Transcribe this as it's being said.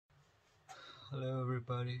Hello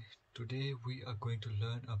everybody. Today we are going to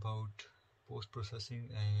learn about post-processing,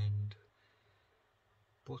 and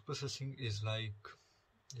post-processing is like,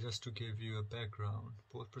 just to give you a background,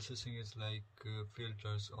 post-processing is like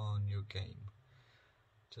filters on your game.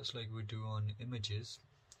 Just like we do on images,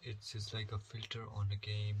 it's just like a filter on a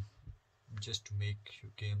game just to make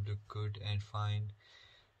your game look good and fine.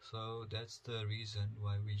 So that's the reason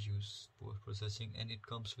why we use post-processing, and it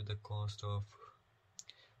comes with the cost of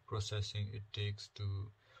processing it takes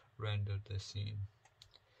to render the scene.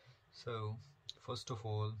 So first of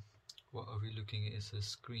all, what are we looking at is a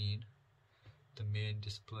screen, the main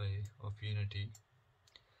display of Unity.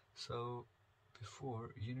 So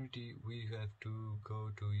before Unity, we have to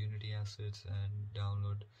go to Unity assets and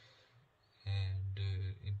download and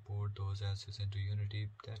import those assets into Unity.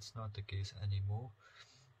 That's not the case anymore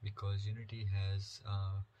because Unity has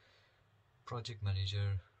a project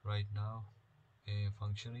manager right now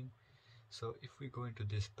functioning. So if we go into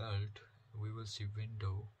this belt, we will see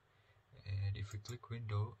window, and if we click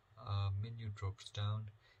window, a menu drops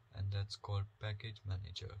down, and that's called package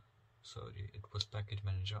manager. Sorry, it was package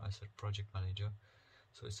manager, I said project manager.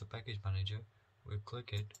 So it's a package manager. We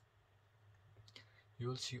click it, you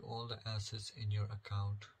will see all the assets in your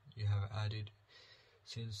account you have added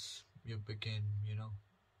since you begin.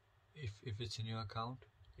 If it's in your account,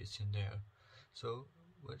 it's in there. So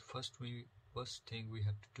first thing we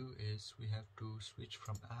have to do is we have to switch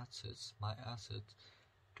from assets, my assets,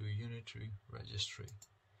 to Unity registry.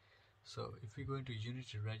 So if we go into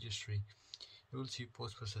Unity registry, you will see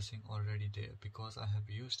post-processing already there because I have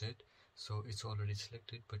used it, so it's already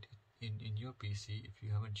selected. But in your PC, if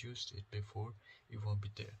you haven't used it before, it won't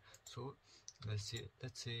be there. So let's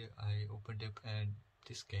say I opened up and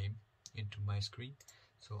this game into my screen.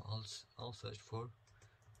 So I'll search for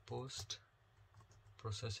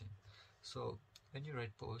post-processing. So when you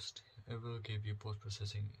write post, it will give you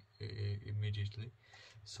post-processing immediately.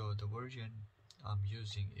 So the version I'm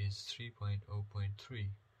using is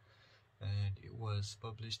 3.0.3, and it was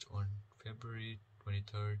published on February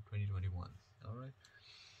 23rd, 2021. Alright,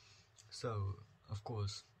 so of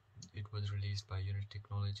course it was released by Unity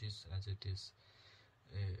Technologies as it is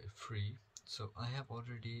free. So I have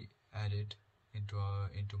already added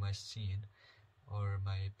into my scene or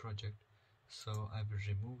my project, so I will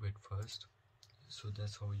remove it first. So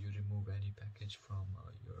that's how you remove any package from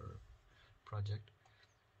your project.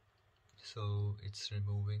 So it's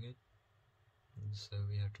removing it, so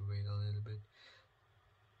we have to wait a little bit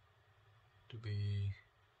to be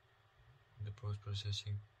the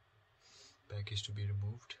post-processing package to be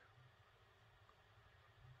removed.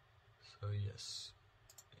 So yes,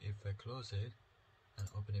 if I close it and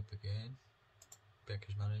open it again,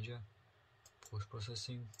 package manager,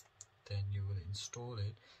 post-processing, then you will install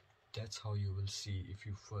it. That's how you will see, if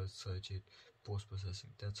you first search it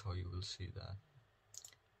post-processing, that's how you will see that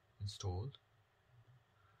installed.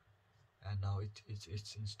 And now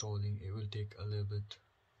it's installing. It will take a little bit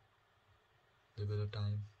of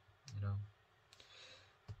time,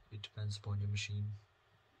 it depends upon your machine.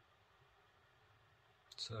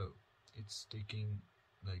 So it's taking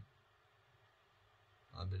like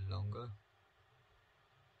a bit longer.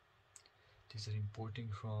 These are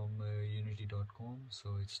importing from unity.com,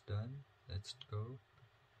 so it's done. Let's go.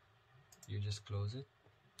 You just close it.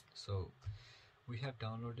 So we have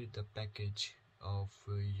downloaded the package of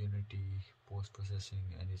Unity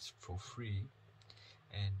post-processing, and it's for free.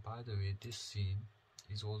 And by the way, this scene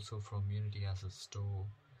is also from Unity Asset Store,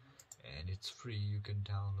 and it's free. You can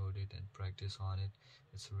download it and practice on it.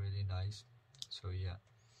 It's really nice. So yeah,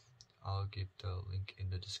 I'll give the link in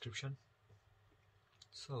the description.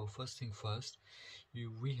 So first thing first,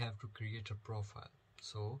 we have to create a profile.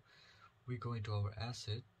 So we go into our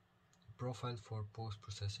asset, profile for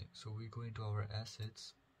post-processing. So we go into our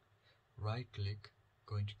assets, right click,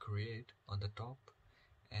 going to create on the top,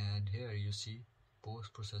 and here you see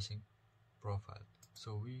post-processing profile.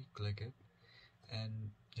 So we click it,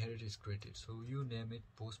 and here it is created. So you name it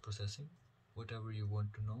post-processing, whatever you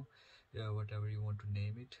want to know, whatever you want to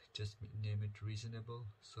name it, just name it reasonable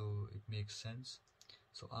so it makes sense.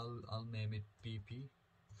 So I'll name it PP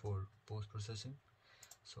for post-processing.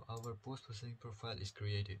 So our post-processing profile is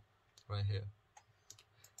created right here.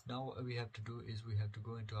 Now what we have to do is we have to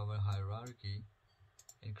go into our hierarchy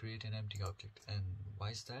and create an empty object. And why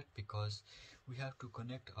is that? Because we have to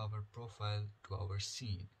connect our profile to our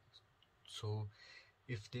scene. So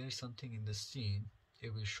if there's something in the scene,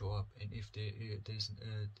 it will show up, and if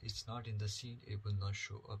it's not in the scene, it will not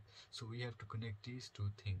show up. So we have to connect these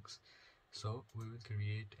two things. So we will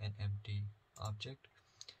create an empty object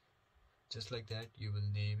just like that. You will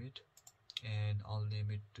name it, and I'll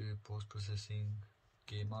name it post-processing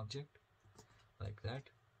game object like that.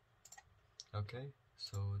 Okay,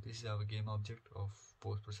 so this is our game object of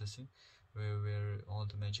post-processing where all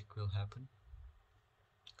the magic will happen.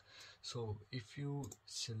 So if you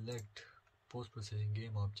select post-processing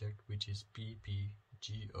game object, which is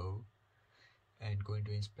ppgo, and go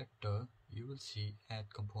into inspector, you will see add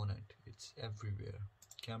component. It's everywhere.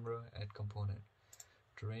 Camera, add component.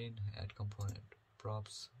 Terrain, add component.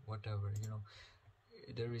 Props, whatever,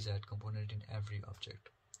 there is add component in every object.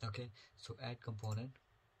 Okay, so add component.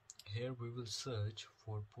 Here we will search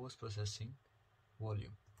for post-processing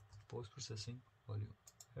volume. Post-processing volume.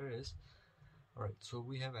 Here it is. Alright, so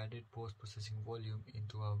we have added post-processing volume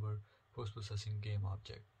into our post-processing game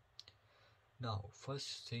object. Now,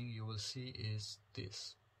 first thing you will see is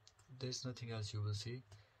this. There's nothing else you will see.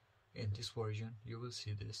 In this version, you will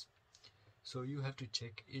see this. So you have to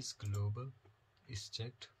check is global, is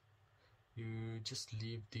checked. You just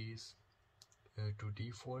leave these to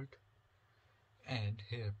default. And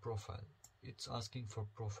here profile, it's asking for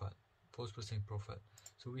profile, post-processing profile.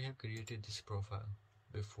 So we have created this profile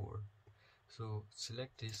before. So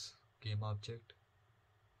select this game object.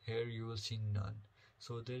 Here you will see none.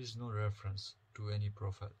 So there is no reference to any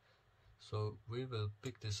profile. So we will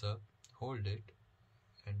pick this up, hold it,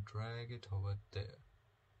 and drag it over there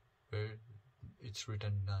where it's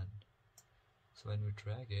written none. So when we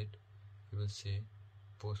drag it, we will see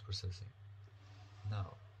post-processing.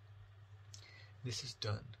 Now this is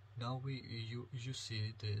done. Now you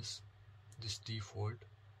see this default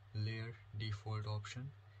layer default option.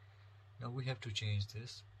 Now we have to change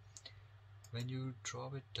this. When you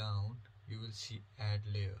drop it down, you will see add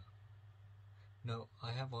layer. Now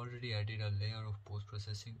I have already added a layer of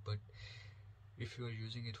post-processing, but if you are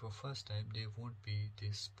using it for first time, there won't be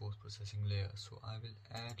this post-processing layer. So I will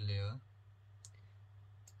add layer.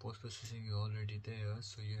 Post-processing is already there,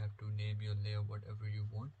 so you have to name your layer whatever you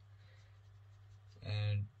want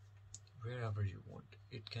and wherever you want.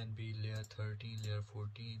 It can be layer 13, layer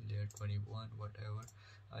 14, layer 21, whatever.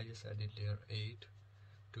 I just added layer 8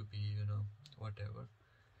 to be, whatever.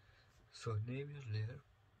 So name your layer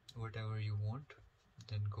whatever you want,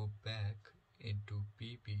 then go back into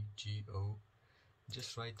ppgo.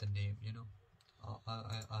 Just write the name,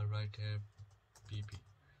 I'll write here pp.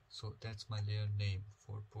 So that's my layer name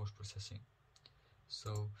for post-processing.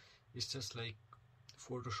 So it's just like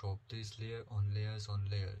Photoshop, there's layer on layers on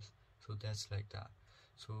layers. So that's like that.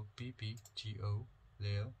 So ppgo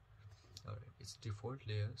layer, alright, it's default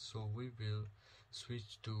layer. So we will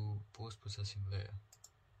switch to post-processing layer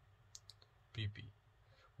pp.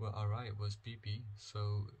 Well, alright, was pp,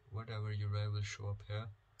 so whatever you write will show up here.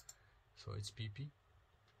 So it's pp.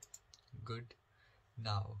 Good.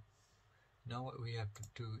 Now what we have to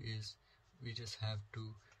do is we just have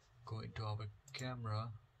to go into our camera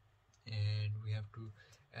and we have to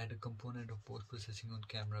add a component of post-processing on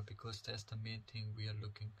camera, because that's the main thing we are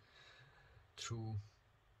looking through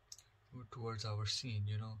towards our scene.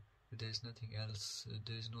 There's nothing else,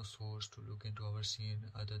 there's no source to look into our scene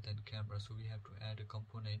other than camera. So we have to add a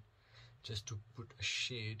component just to put a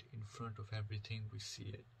shade in front of everything we see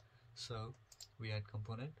it. So we add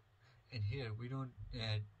component, and here we don't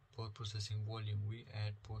add post-processing volume, we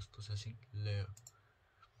add post-processing layer.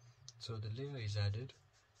 So the layer is added,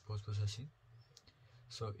 post-processing.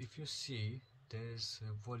 So if you see, there's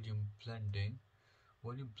volume blending.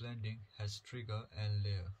 Volume blending has trigger and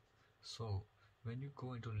layer. So when you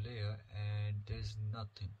go into layer and there's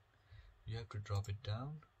nothing, you have to drop it down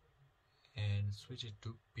and switch it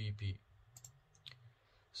to pp.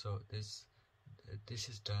 So this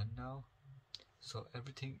is done now. So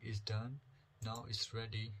everything is done. Now it's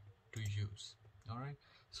ready to use. Alright,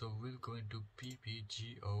 so we'll go into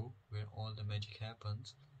ppgo where all the magic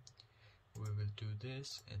happens. We will do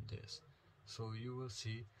this and this. So you will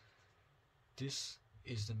see this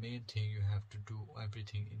is the main thing. You have to do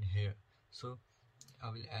everything in here. So I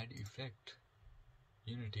will add effect,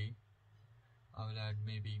 Unity. I will add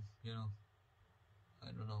maybe,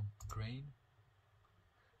 I don't know, grain.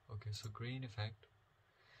 Okay, so grain effect.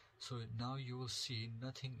 So now you will see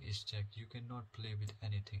nothing is checked. You cannot play with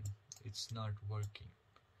anything. It's not working.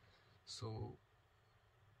 So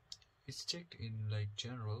it's checked in like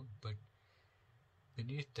general, but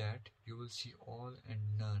beneath that you will see all and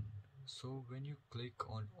none. So when you click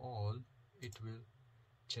on all, it will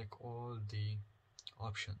check all the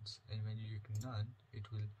options, and when you click none,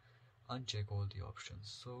 it will uncheck all the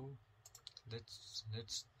options. So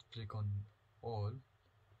let's click on all.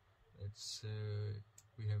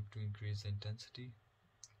 We have to increase the intensity.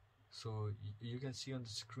 So you can see on the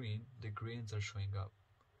screen the grains are showing up.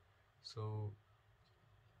 So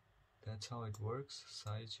that's how it works.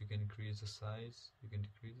 Size, you can increase the size, you can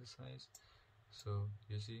decrease the size. So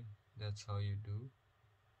you see, that's how you do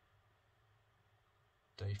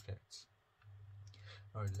the effects.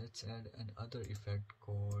 Alright, let's add another effect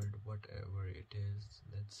called whatever it is.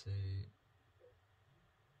 Let's say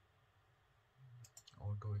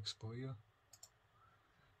auto exposure.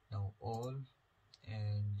 Now all,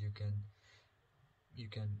 and you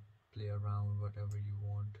can play around whatever you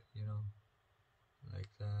want, like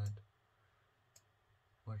that,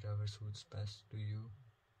 whatever suits best to you.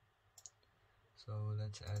 So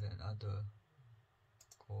let's add another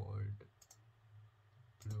called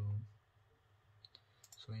bloom.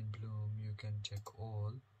 So in bloom you can check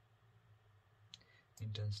all.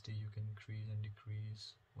 Intensity you can increase and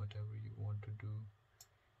decrease whatever you want to do.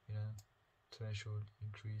 Threshold,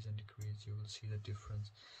 increase and decrease, you will see the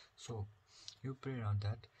difference. So you play around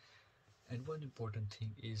that. And one important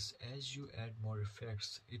thing is, as you add more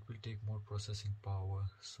effects, it will take more processing power.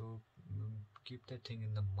 So keep that thing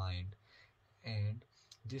in the mind, and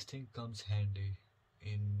this thing comes handy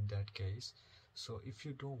in that case. So if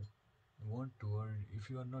you don't want to, or if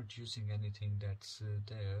you are not using anything that's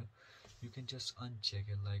there, you can just uncheck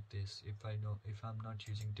it like this. If I'm not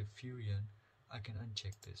using diffusion, I can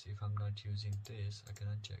uncheck this. If I'm not using this, I can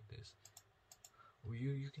uncheck this.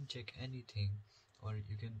 You can check anything, or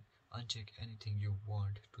you can uncheck anything you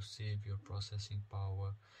want to save your processing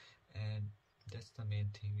power. And that's the main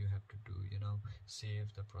thing you have to do,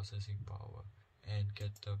 save the processing power and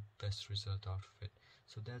get the best result out of it.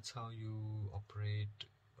 So that's how you operate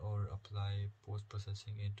or apply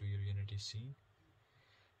post-processing into your Unity scene.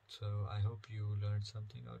 So I hope you learned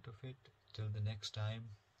something out of it. Till the next time,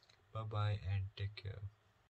 bye bye and take care.